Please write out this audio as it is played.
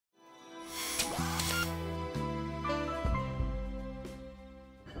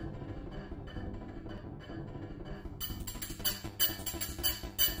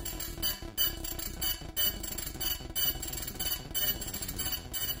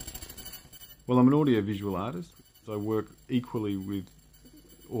Well, I'm an audio-visual artist. I work equally with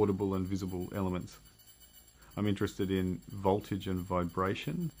audible and visible elements. I'm interested in voltage and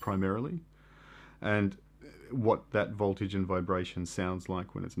vibration primarily, and what that voltage and vibration sounds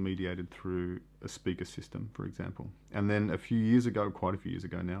like when it's mediated through a speaker system, for example. And then a few years ago, quite a few years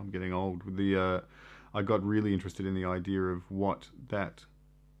ago now, I'm getting old, I got really interested in the idea of what that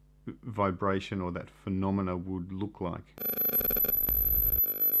vibration or that phenomena would look like.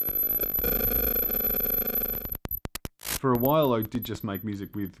 For a while I did just make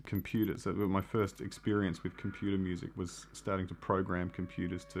music with computers. So my first experience with computer music was starting to program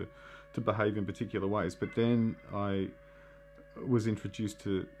computers to behave in particular ways. But then I was introduced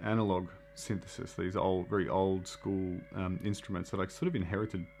to analog synthesis, these very old school instruments that I sort of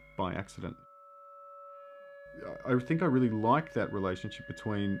inherited by accident. I think I really like that relationship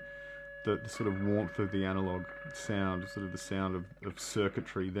between the sort of warmth of the analog sound, sort of the sound of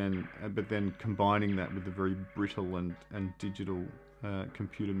circuitry, but then combining that with the very brittle and digital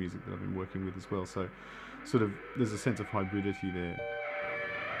computer music that I've been working with as well. So sort of there's a sense of hybridity there.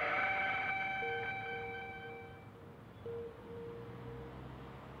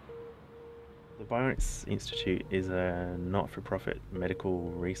 The Bionic Institute is a not-for-profit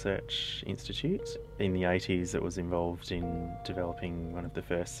medical research institute. In the 80s it was involved in developing one of the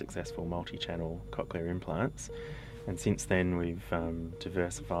first successful multi-channel cochlear implants, and since then we've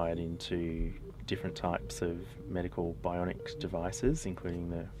diversified into different types of medical bionic devices, including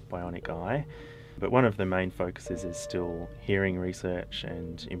the bionic eye. But one of the main focuses is still hearing research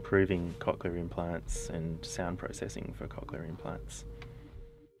and improving cochlear implants and sound processing for cochlear implants.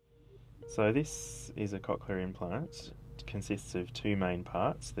 So this is a cochlear implant. It consists of two main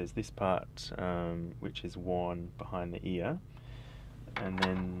parts. There's this part which is worn behind the ear, and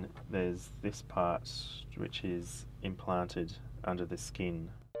then there's this part which is implanted under the skin.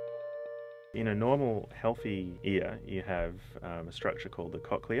 In a normal healthy ear you have a structure called the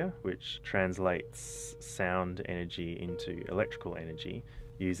cochlear, which translates sound energy into electrical energy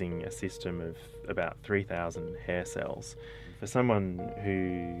using a system of about 3,000 hair cells. For someone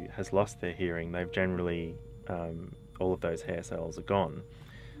who has lost their hearing, they've generally, all of those hair cells are gone.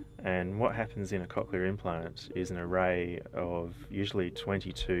 And what happens in a cochlear implant is an array of usually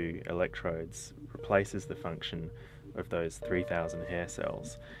 22 electrodes replaces the function of those 3,000 hair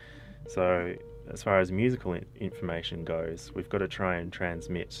cells. So as far as musical information goes, we've got to try and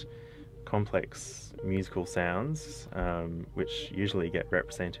transmit complex musical sounds, which usually get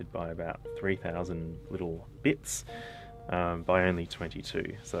represented by about 3,000 little bits, by only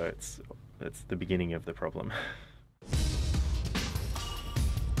 22. So it's the beginning of the problem.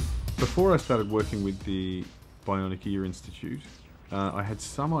 Before I started working with the Bionic Ear Institute, I had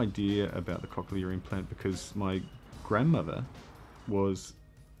some idea about the cochlear implant because my grandmother was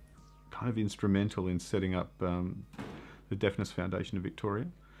kind of instrumental in setting up the Deafness Foundation of Victoria.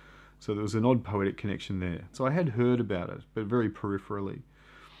 So there was an odd poetic connection there. So I had heard about it, but very peripherally.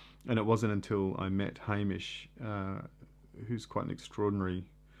 And it wasn't until I met Hamish, who's quite an extraordinary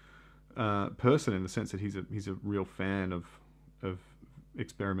person in the sense that he's a real fan of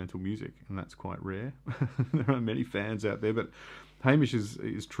experimental music, and that's quite rare. There aren't many fans out there, but Hamish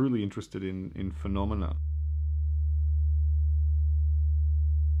is truly interested in phenomena.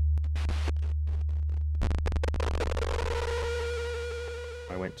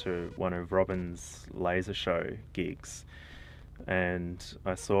 I went to one of Robin's laser show gigs, and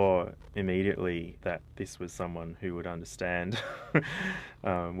I saw immediately that this was someone who would understand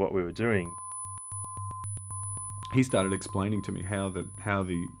what we were doing. He started explaining to me how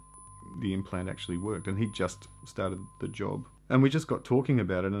the implant actually worked, and he just started the job. And we just got talking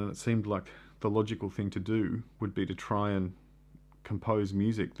about it, and it seemed like the logical thing to do would be to try and compose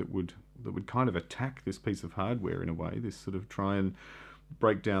music that would kind of attack this piece of hardware in a way, this sort of try and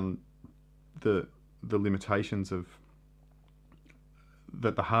break down the limitations of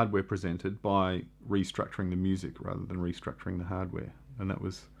that the hardware presented by restructuring the music rather than restructuring the hardware. And that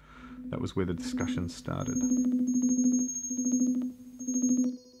was where the discussion started.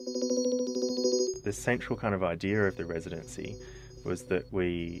 The central kind of idea of the residency was that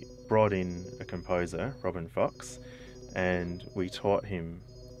we brought in a composer, Robin Fox, and we taught him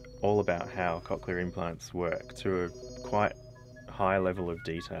all about how cochlear implants work to a quite high level of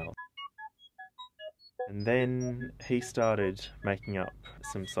detail. And then he started making up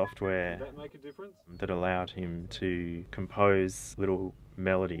some software that allowed him to compose little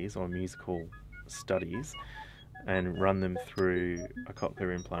melodies or musical studies and run them through a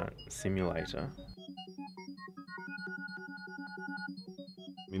cochlear implant simulator.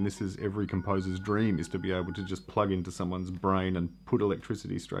 I mean, this is every composer's dream, is to be able to just plug into someone's brain and put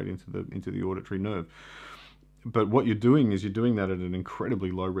electricity straight into the auditory nerve. But what you're doing is you're doing that at an incredibly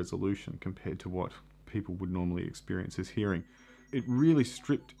low resolution compared to what people would normally experience as hearing. It really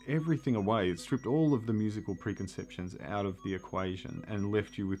stripped everything away. It stripped all of the musical preconceptions out of the equation and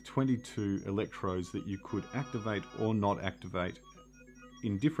left you with 22 electrodes that you could activate or not activate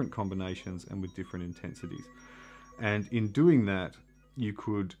in different combinations and with different intensities. And in doing that, you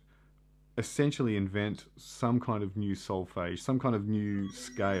could essentially invent some kind of new solfege, some kind of new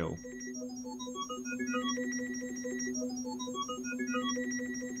scale.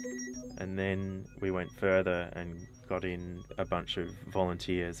 And then we went further and got in a bunch of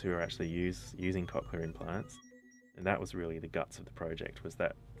volunteers who are actually using cochlear implants. And that was really the guts of the project, was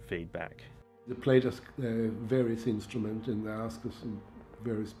that feedback. They played us various instruments and they asked us in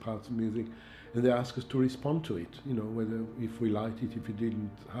various parts of music, and they asked us to respond to it, you know, whether if we liked it, if we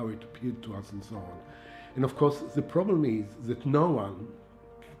didn't, how it appeared to us and so on. And of course the problem is that no one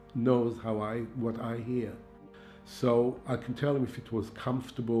knows what I hear. So I can tell them if it was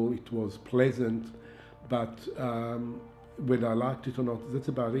comfortable, it was pleasant, but whether I liked it or not, that's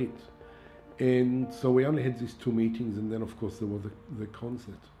about it. And so we only had these 2 meetings, and then of course there was the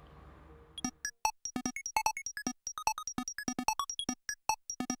concert.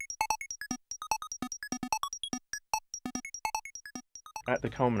 At the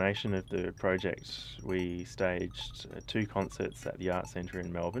culmination of the project, we staged 2 concerts at the Art Centre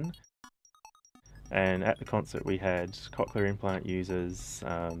in Melbourne. And at the concert we had cochlear implant users,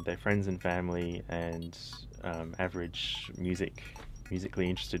 their friends and family, and average musically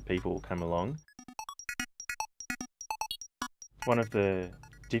interested people come along. One of the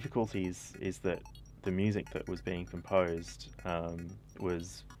difficulties is that the music that was being composed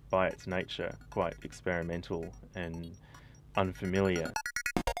was by its nature quite experimental and unfamiliar.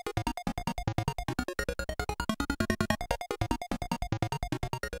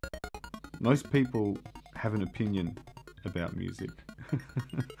 Most people have an opinion about music,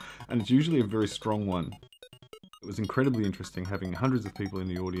 and it's usually a very strong one. It was incredibly interesting having hundreds of people in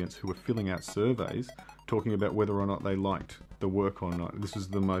the audience who were filling out surveys talking about whether or not they liked the work or not. This was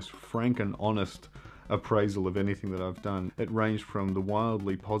the most frank and honest appraisal of anything that I've done. It ranged from the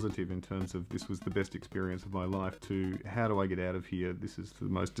wildly positive in terms of this was the best experience of my life to how do I get out of here, this is the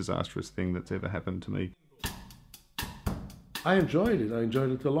most disastrous thing that's ever happened to me. I enjoyed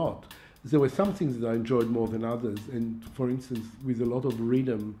it a lot. There were some things that I enjoyed more than others, and for instance with a lot of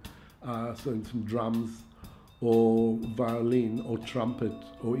rhythm, so in some drums or violin or trumpet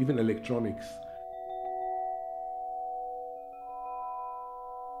or even electronics.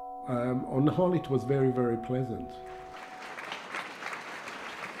 On the whole it was very, very pleasant.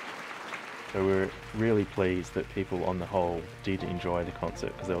 So we're really pleased that people on the whole did enjoy the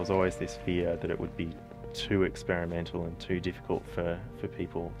concert, because there was always this fear that it would be too experimental and too difficult for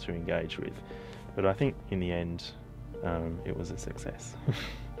people to engage with. But I think in the end it was a success.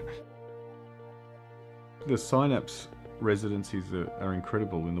 The Synapse residencies are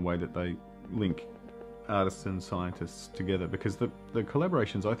incredible in the way that they link artists and scientists together, because the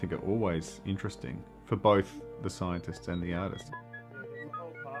collaborations I think are always interesting for both the scientists and the artists.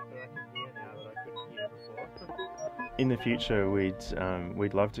 In the future,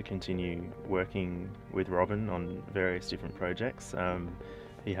 we'd love to continue working with Robin on various different projects.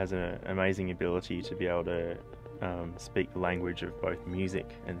 He has an amazing ability to be able to speak the language of both music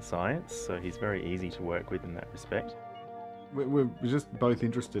and science, so he's very easy to work with in that respect. We're just both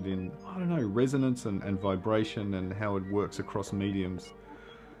interested in, I don't know, resonance and vibration and how it works across mediums,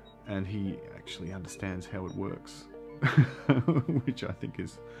 and he actually understands how it works, which I think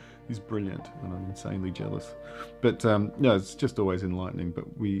is brilliant, and I'm insanely jealous. But no, it's just always enlightening.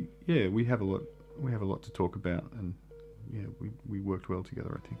 But we have a lot to talk about, and yeah, we worked well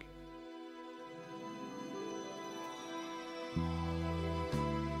together, I think.